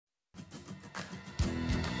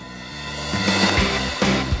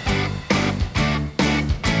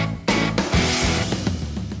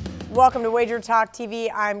Welcome to WagerTalk TV.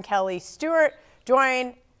 I'm Kelly Stewart,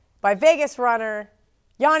 joined by Vegas runner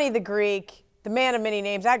Gianni the Greek, the man of many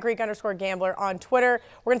names, at Greek_Gambler on Twitter.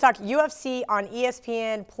 We're going to talk UFC on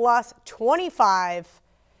ESPN Plus 25.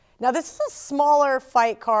 Now, this is a smaller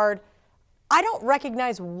fight card. I don't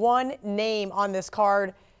recognize one name on this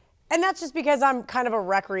card, and that's just because I'm kind of a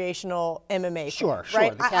recreational MMA fan,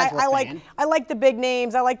 right? I like the big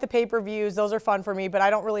names. I like the pay-per-views. Those are fun for me, but I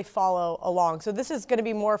don't really follow along. So this is going to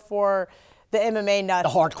be more for the MMA nuts.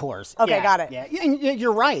 The hardcores. Okay, yeah, got it. Yeah, and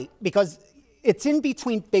you're right, because it's in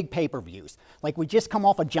between big pay-per-views. Like, we just come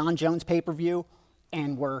off a John Jones pay-per-view,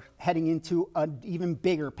 and we're heading into an even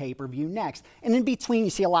bigger pay-per-view next. And in between, you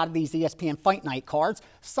see a lot of these ESPN Fight Night cards.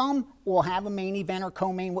 Some will have a main event or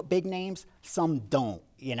co-main with big names. Some don't,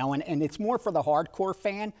 you know, and it's more for the hardcore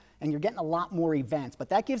fan, and you're getting a lot more events. But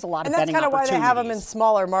that gives a lot of betting opportunities. And that's kind of why they have them in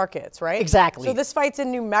smaller markets, right? Exactly. So this fight's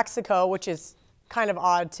in New Mexico, which is kind of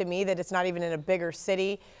odd to me that it's not even in a bigger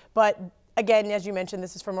city. But again, as you mentioned,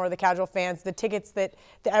 this is for more of the casual fans, the tickets that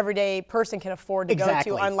the everyday person can afford to go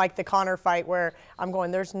to, unlike the Conor fight where I'm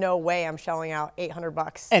going, there's no way I'm shelling out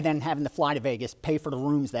 $800. And then having to fly to Vegas, pay for the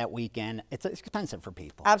rooms that weekend, it's expensive for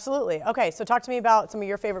people. Absolutely. Okay, so talk to me about some of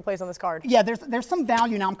your favorite plays on this card. Yeah, there's some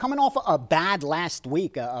value. Now, I'm coming off a bad last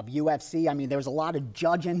week of UFC. I mean, there's a lot of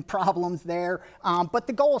judging problems there, but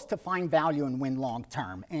the goal is to find value and win long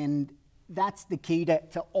term. And that's the key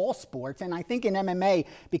to all sports. And I think in MMA,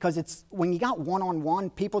 because it's when you got one-on-one,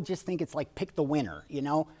 people just think it's like pick the winner, you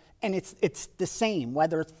know? And it's the same,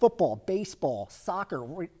 whether it's football, baseball,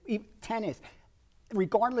 soccer, tennis,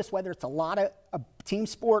 regardless whether it's a team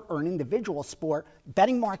sport or an individual sport,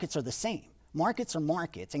 betting markets are the same. Markets are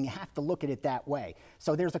markets, and you have to look at it that way.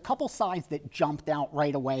 So there's a couple sides that jumped out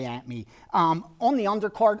right away at me. On the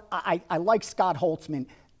undercard, I like Scott Holtzman.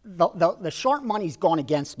 The sharp money's gone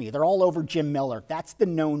against me. They're all over Jim Miller. That's the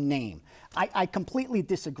known name. I completely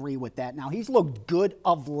disagree with that. Now, he's looked good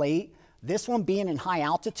of late. This one being in high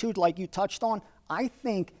altitude, like you touched on, I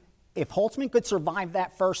think if Holtzman could survive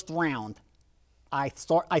that first round, I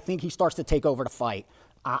think he starts to take over the fight.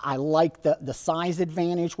 I like the size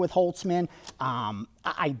advantage with Holtzman.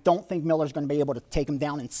 I don't think Miller's going to be able to take him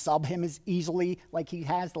down and sub him as easily like he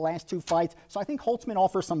has the last two fights. So I think Holtzman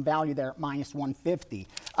offers some value there at -150.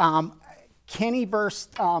 Kenney versus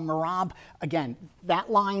Merab, again,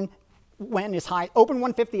 that line went as high, open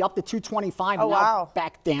 150 up to 225, oh, now wow.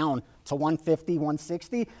 back down to 150,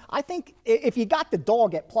 160. I think if you got the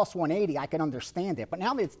dog at +180, I can understand it. But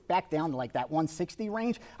now that it's back down to like that 160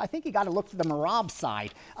 range, I think you got to look to the Merab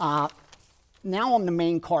side. Now on the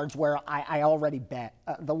main cards where I already bet.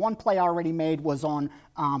 The one play I already made was on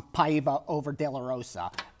Paiva over De La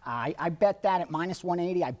Rosa. I bet that at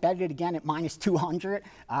 -180. I bet it again at -200.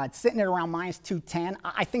 It's sitting at around -210.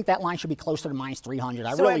 I think that line should be closer to -300.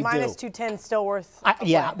 I really do. So at -210 still worth?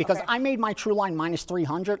 Yeah, because I made my true line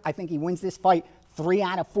 -300. I think he wins this fight 3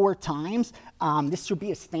 out of 4 times. This should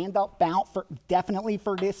be a stand-up bout definitely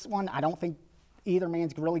for this one. I don't think either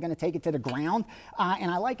man's really going to take it to the ground. And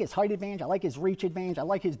I like his height advantage. I like his reach advantage. I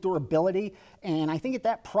like his durability. And I think at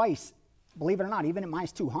that price, believe it or not, even at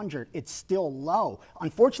 -200, it's still low.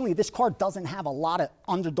 Unfortunately, this card doesn't have a lot of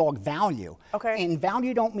underdog value. Okay. And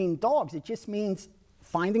value don't mean dogs. It just means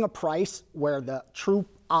finding a price where the true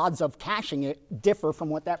odds of cashing it differ from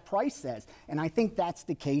what that price says. And I think that's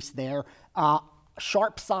the case there.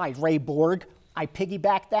 Sharp side, Ray Borg. I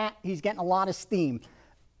piggyback that. He's getting a lot of steam.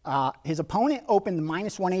 His opponent opened the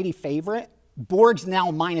 -180 favorite. Borg's now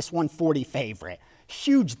 -140 favorite.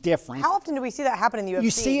 Huge difference. How often do we see that happen in the UFC?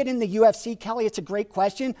 You see it in the UFC, Kelly. It's a great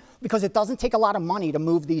question because it doesn't take a lot of money to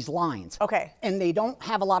move these lines. Okay. And they don't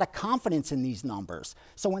have a lot of confidence in these numbers.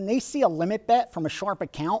 So when they see a limit bet from a sharp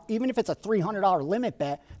account, even if it's a $300 limit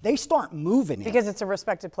bet, they start moving it. Because it's a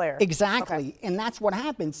respected player. Exactly. Okay. And that's what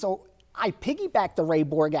happens. So I piggybacked the Ray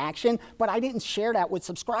Borg action, but I didn't share that with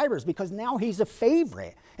subscribers because now he's a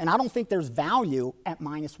favorite. And I don't think there's value at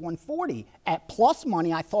 -140. At plus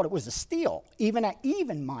money, I thought it was a steal, even at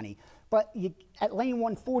even money. But at lane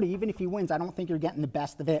 140, even if he wins, I don't think you're getting the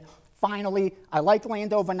best of it. Finally, I like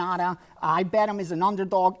Lando Vannata. I bet him as an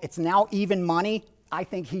underdog. It's now even money. I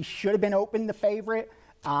think he should have been open the favorite.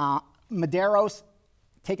 Medeiros,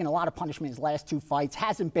 taken a lot of punishment in his last 2 fights,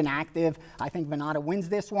 hasn't been active. I think Vannata wins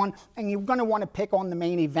this one. And you're going to want to pick on the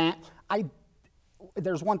main event.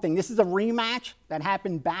 There's one thing. This is a rematch that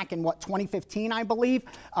happened back in, 2015, I believe.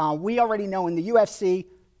 We already know in the UFC,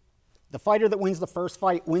 the fighter that wins the first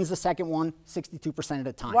fight wins the second one 62% of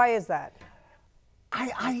the time. Why is that?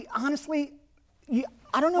 I honestly,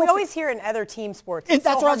 I don't know. We always hear in other team sports.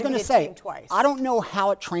 That's what I was going to say. I don't know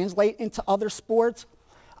how it translates into other sports.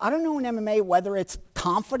 I don't know in MMA whether it's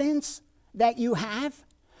confidence that you have,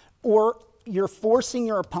 or you're forcing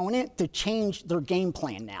your opponent to change their game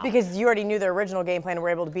plan now. Because you already knew their original game plan and were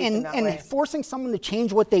able to beat them that way. And forcing someone to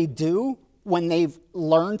change what they do when they've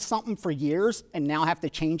learned something for years and now have to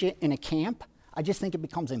change it in a camp, I just think it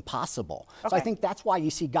becomes impossible. Okay. So I think that's why you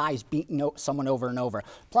see guys beating someone over and over.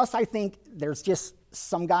 Plus, I think there's just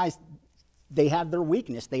some guys, they have their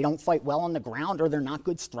weakness. They don't fight well on the ground, or they're not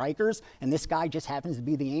good strikers, and this guy just happens to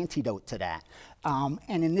be the antidote to that.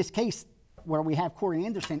 And in this case, where we have Corey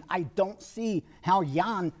Anderson, I don't see how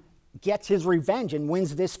Jan gets his revenge and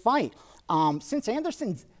wins this fight. Since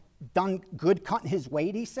Anderson's done good cutting his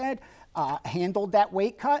weight, he said, handled that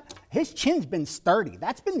weight cut, his chin's been sturdy.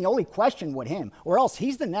 That's been the only question with him, or else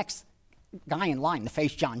he's the next guy in line to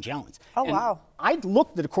face John Jones. Oh, and wow. I'd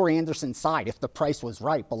look to the Corey Anderson side if the price was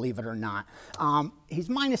right, believe it or not. He's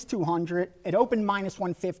minus 200. It opened minus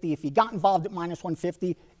 150. If you got involved at minus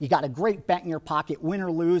 150, you got a great bet in your pocket, win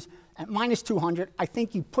or lose. At minus 200, I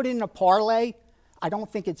think you put in a parlay. I don't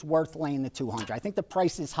think it's worth laying the 200. I think the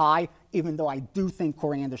price is high, even though I do think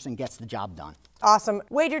Corey Anderson gets the job done. Awesome.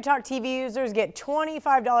 WagerTalk TV users get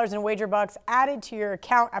 $25 in wager bucks added to your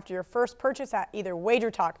account after your first purchase at either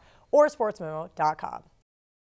WagerTalk or SportsMemo.com.